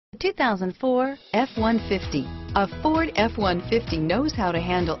2004 F-150. A Ford F-150 knows how to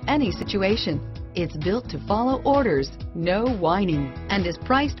handle any situation. It's built to follow orders, no whining, and is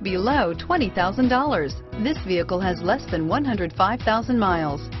priced below $20,000. This vehicle has less than 105,000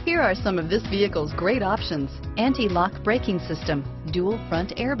 miles. Here are some of this vehicle's great options: anti-lock braking system, dual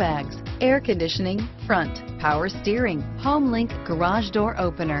front airbags, air conditioning, front, power steering, home link garage door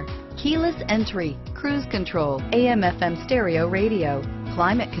opener, keyless entry, cruise control, AM/FM stereo radio,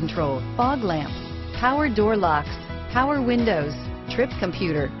 climate control, fog lamps, power door locks, power windows, trip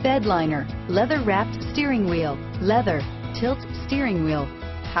computer, bed liner, leather wrapped steering wheel, leather, tilt steering wheel,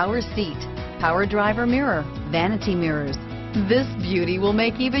 power seat, power driver mirror, vanity mirrors. This beauty will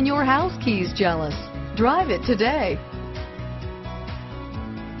make even your house keys jealous. Drive it today.